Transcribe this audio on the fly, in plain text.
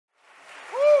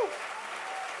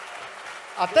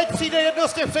A teď přijde jedno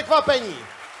z těch překvapení.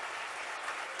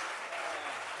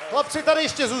 Chlapci tady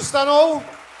ještě zůstanou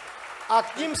a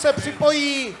k ním se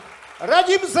připojí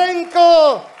Radim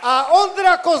Zenkl a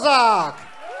Ondra Kozák.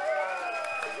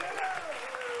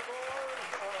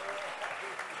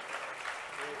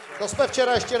 To jsme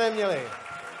včera ještě neměli.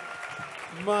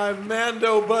 My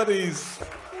Mando buddies.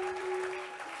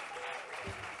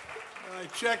 My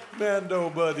Czech Mando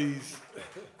buddies.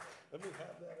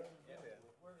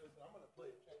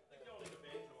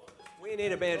 We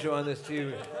need a banjo on this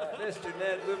too. Mr.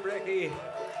 Ned Luberecki.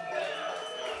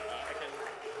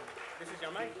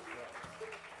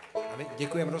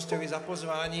 Děkujeme Rosťovi za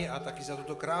pozvání a taky za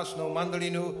tuto krásnou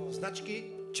mandolinu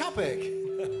značky Čapek.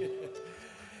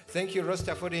 Thank you,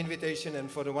 Rosťa, for the invitation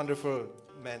and for the wonderful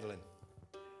mandolin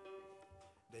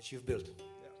that you've built.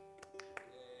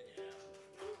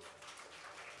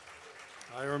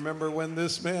 I remember when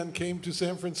this man came to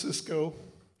San Francisco,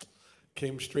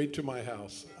 came straight to my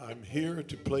house. I'm here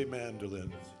to play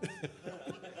mandolin.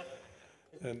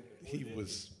 And he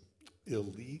was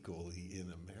illegally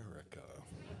in America.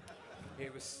 He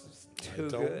was too I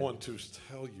good. don't want to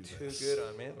tell you Too this. good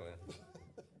on mandolin. It was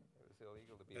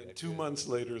illegal to be And that 2 good. months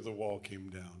later, the wall came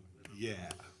down. Yeah.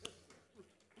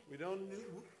 We don't need,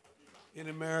 in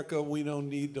America, we don't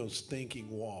need those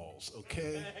stinking walls,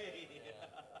 okay?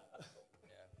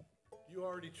 You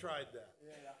already tried that.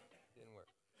 Didn't work.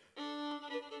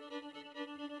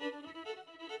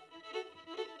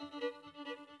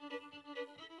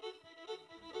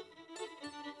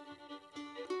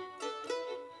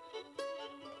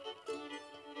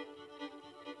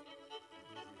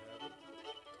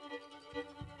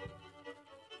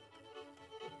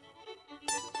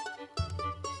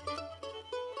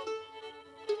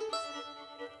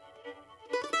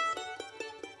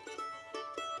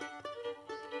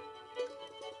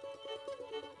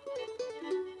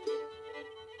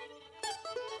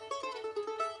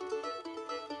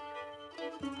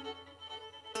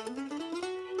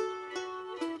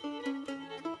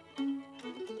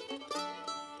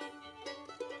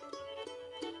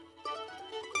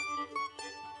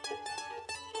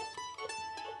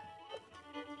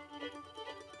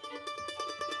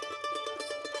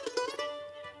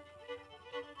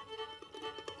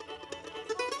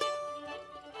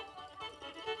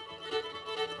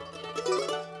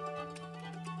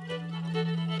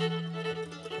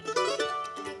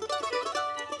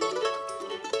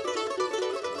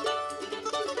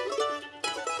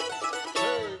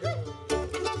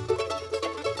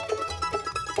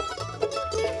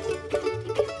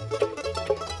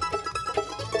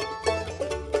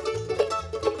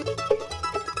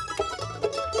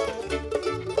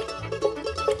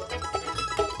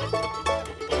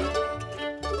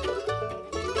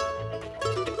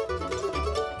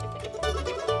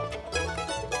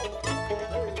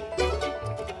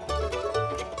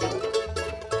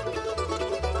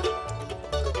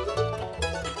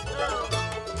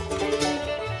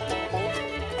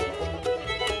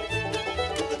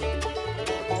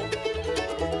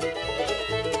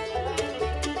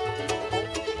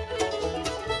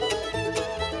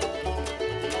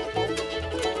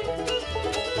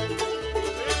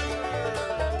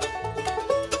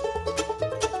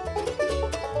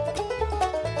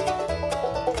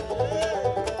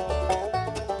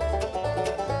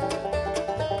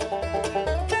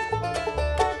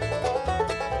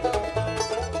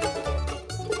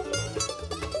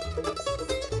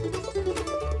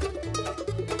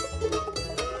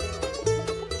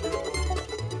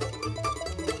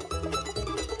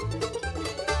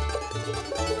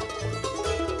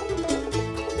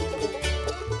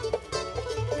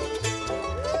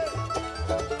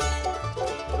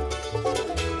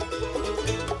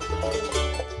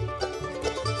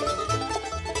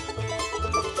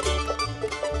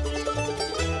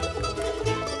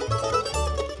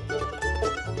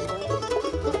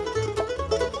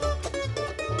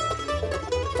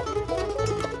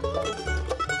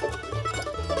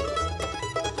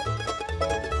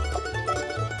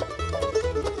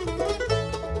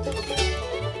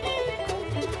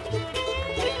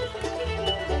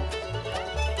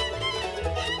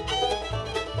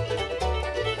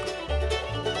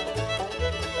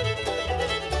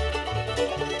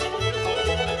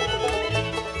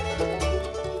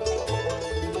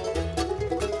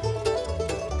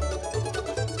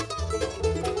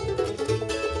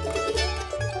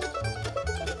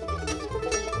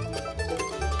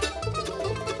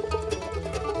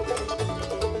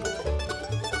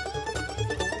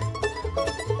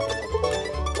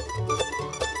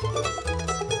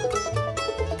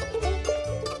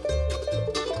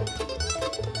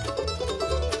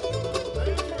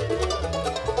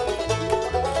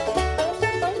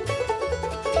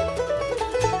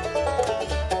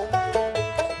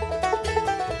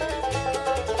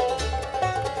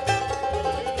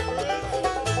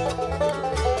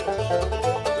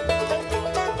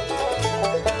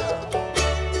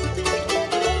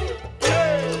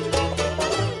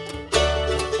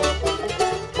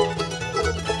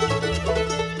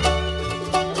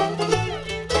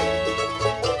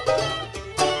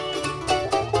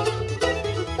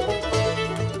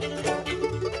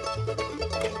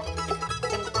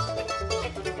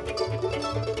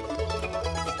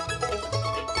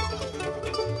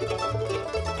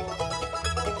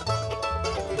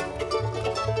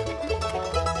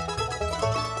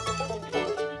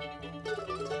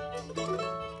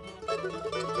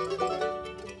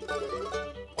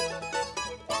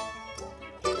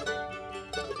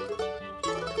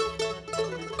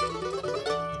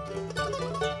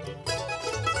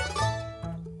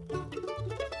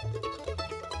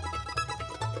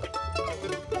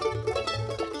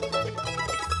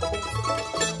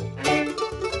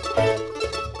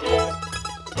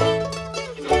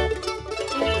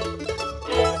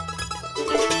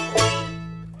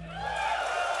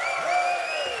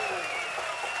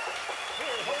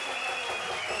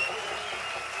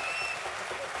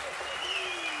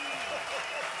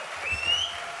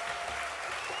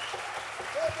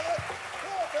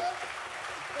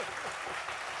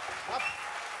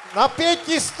 Na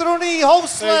 5strunný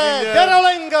housle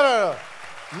Darol,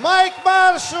 Mike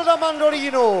Marshall na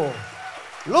mandolínu,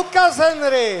 Lucas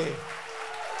Henri,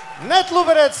 Ned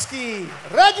Luberecki,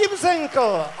 Radim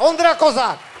Zenkl, Ondra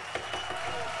Kozák.